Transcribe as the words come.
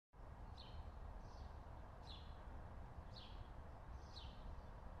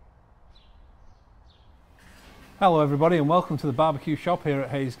Hello everybody and welcome to the barbecue shop here at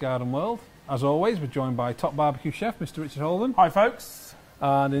Hayes Garden World. As always, we're joined by top barbecue chef Mr. Richard Holden. Hi folks.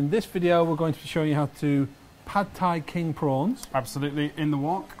 And in this video we're going to be showing you how to pad thai king prawns. Absolutely, in the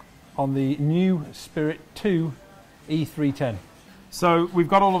wok. On the new Spirit 2 E310. So we've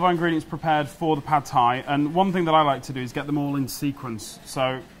got all of our ingredients prepared for the pad thai, and one thing that I like to do is get them all in sequence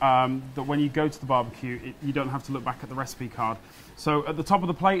so that when you go to the barbecue you don't have to look back at the recipe card. So at the top of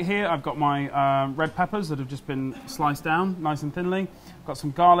the plate here I've got my red peppers that have just been sliced down nice and thinly. I've got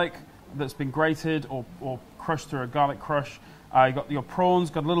some garlic that's been grated or crushed through a garlic crush. You've got your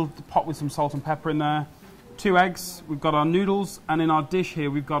prawns, got a little pot with some salt and pepper in there. 2 eggs, we've got our noodles, and in our dish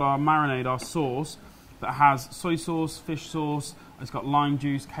here we've got our marinade, our sauce, that has soy sauce, fish sauce, it's got lime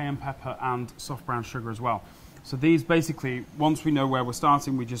juice, cayenne pepper and soft brown sugar as well. So these basically, once we know where we're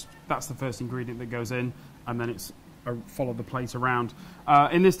starting, that's the first ingredient that goes in, and then it's follow the plate around.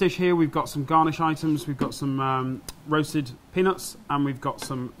 In this dish here we've got some garnish items, we've got some roasted peanuts, and we've got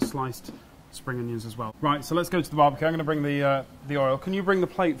some sliced spring onions as well. Right, so let's go to the barbecue. I'm going to bring the oil. Can you bring the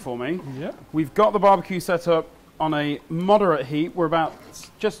plate for me? Yeah. We've got the barbecue set up on a moderate heat. We're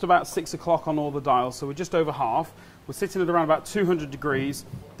just about 6 o'clock on all the dials, so we're just over half. We're sitting at around about 200 degrees.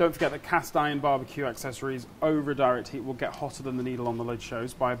 Don't forget that cast iron barbecue accessories over direct heat will get hotter than the needle on the lid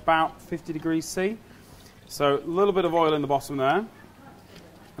shows by about 50 degrees C. So a little bit of oil in the bottom there.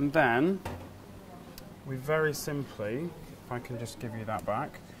 And then we very simply, if I can just give you that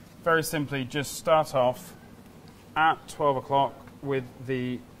back, very simply just start off at 12 o'clock with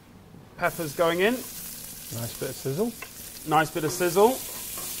the peppers going in. Nice bit of sizzle. Nice bit of sizzle.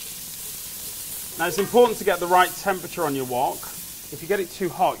 Now it's important to get the right temperature on your wok. If you get it too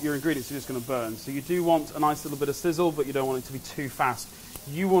hot, your ingredients are just going to burn. So you do want a nice little bit of sizzle, but you don't want it to be too fast.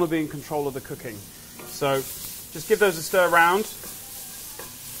 You want to be in control of the cooking. So just give those a stir around.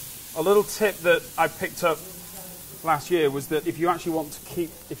 A little tip that I picked up last year was that if you actually want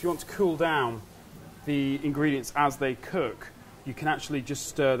to cool down the ingredients as they cook, you can actually just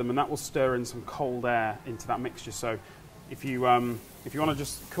stir them, and that will stir in some cold air into that mixture. So if you want to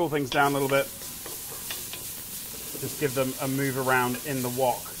just cool things down a little bit, just give them a move around in the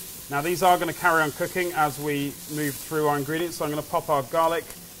wok. Now these are going to carry on cooking as we move through our ingredients, so I'm going to pop our garlic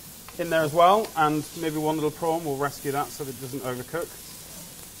in there as well, and maybe one little prawn. We'll rescue that so that it doesn't overcook,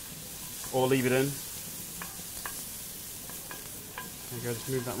 or leave it in. There you go, just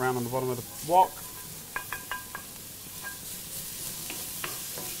move that around on the bottom of the wok.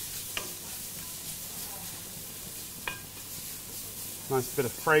 Nice bit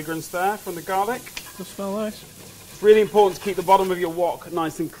of fragrance there from the garlic. Does smell nice. It's really important to keep the bottom of your wok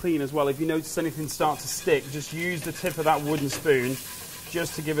nice and clean as well. If you notice anything start to stick, just use the tip of that wooden spoon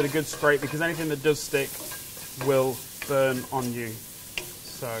just to give it a good scrape, because anything that does stick will burn on you.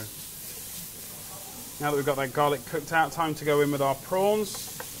 So now that we've got that garlic cooked out, time to go in with our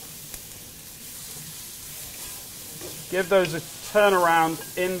prawns. Give those a turn around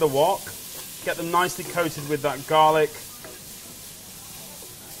in the wok. Get them nicely coated with that garlic.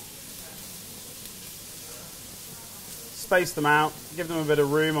 Space them out, give them a bit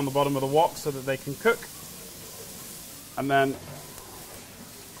of room on the bottom of the wok so that they can cook. And then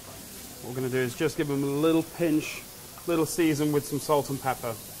what we're going to do is just give them a little pinch, little season with some salt and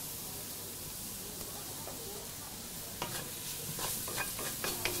pepper.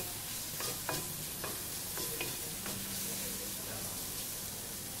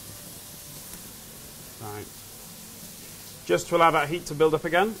 Right. Just to allow that heat to build up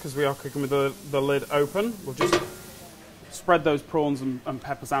again, because we are cooking with the lid open, we'll just spread those prawns and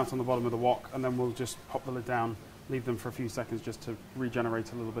peppers out on the bottom of the wok, and then we'll just pop the lid down, leave them for a few seconds just to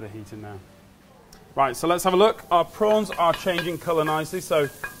regenerate a little bit of heat in there. Right, so let's have a look. Our prawns are changing colour nicely, so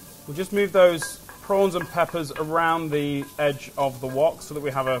we'll just move those prawns and peppers around the edge of the wok so that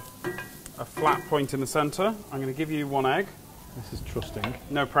we have a flat point in the centre. I'm going to give you 1 egg. This is trusting.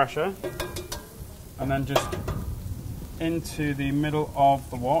 No pressure. And then just into the middle of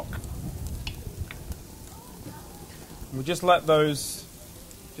the wok. We'll just let those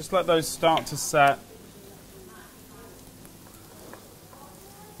start to set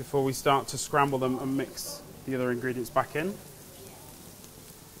before we start to scramble them and mix the other ingredients back in.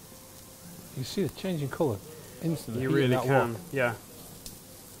 You see the changing colour instantly. You really can, yeah.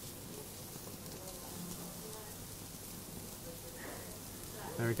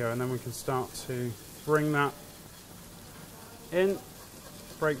 There we go, and then we can start to bring that in,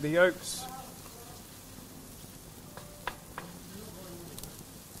 break the yolks.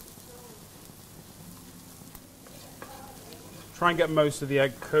 Try and get most of the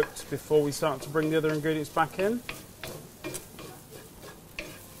egg cooked before we start to bring the other ingredients back in.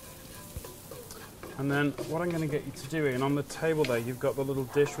 And then what I'm going to get you to do, Ian, on the table there, you've got the little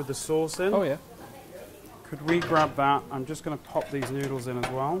dish with the sauce in. Oh yeah. Could we grab that? I'm just going to pop these noodles in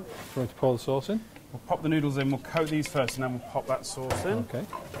as well. Do you want to pour the sauce in? We'll pop the noodles in, we'll coat these first, and then we'll pop that sauce in. Okay.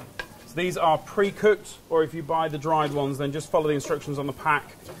 So these are pre-cooked, or if you buy the dried ones, then just follow the instructions on the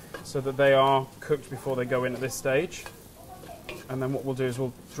pack so that they are cooked before they go in at this stage. And then what we'll do is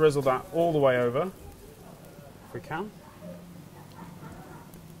we'll drizzle that all the way over, if we can.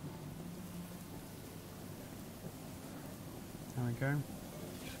 There we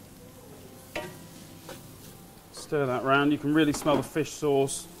go. Stir that round. You can really smell the fish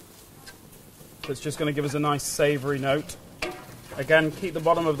sauce. So it's just going to give us a nice savoury note. Again, keep the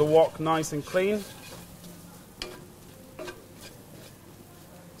bottom of the wok nice and clean.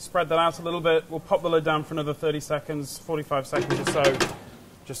 Spread that out a little bit. We'll pop the lid down for another 30 seconds, 45 seconds or so,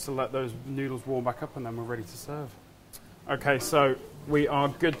 just to let those noodles warm back up, and then we're ready to serve. Okay, so we are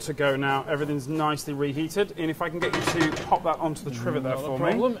good to go now. Everything's nicely reheated. And if I can get you to pop that onto the trivet there for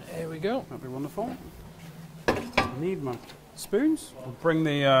me. No problem. Here we go. That'd be wonderful. I need my spoons. We'll bring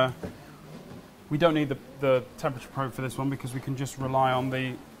the... we don't need the temperature probe for this one because we can just rely on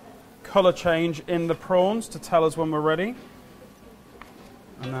the colour change in the prawns to tell us when we're ready.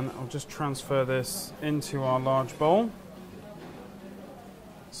 And then I'll just transfer this into our large bowl.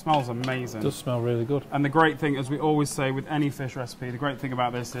 Smells amazing. It does smell really good. And the great thing, as we always say with any fish recipe, the great thing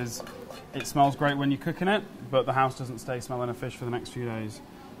about this is it smells great when you're cooking it, but the house doesn't stay smelling of fish for the next few days.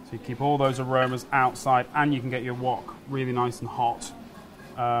 So you keep all those aromas outside, and you can get your wok really nice and hot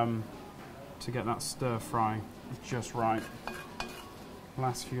to get that stir fry just right.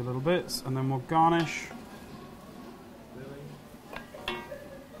 Last few little bits, and then we'll garnish.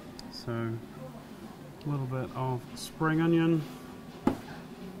 So a little bit of spring onion.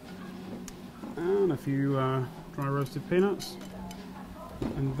 And a few dry roasted peanuts.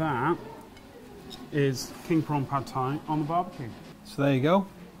 And that is king prawn pad thai on the barbecue. So there you go.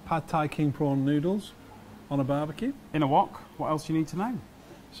 Pad thai king prawn noodles on a barbecue. In a wok. What else do you need to know?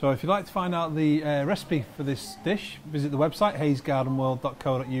 So if you'd like to find out the recipe for this dish, visit the website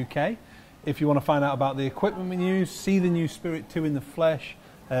haysgardenworld.co.uk. If you want to find out about the equipment we use, see the new Spirit 2 in the flesh,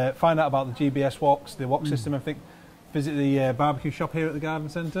 find out about the GBS woks, the wok system, everything, visit the barbecue shop here at the garden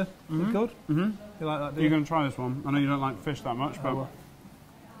centre. Good? You like that, do you? You're going to try this one. I know you don't like fish that much, but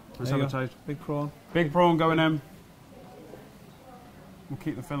let's have a taste. Big prawn. Big prawn going in. We'll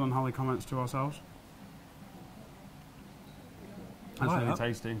keep the Phil and Holly comments to ourselves. That's really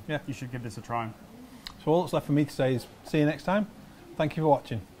tasty. Yeah. You should give this a try. So all that's left for me to say is see you next time. Thank you for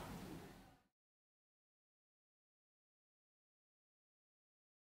watching.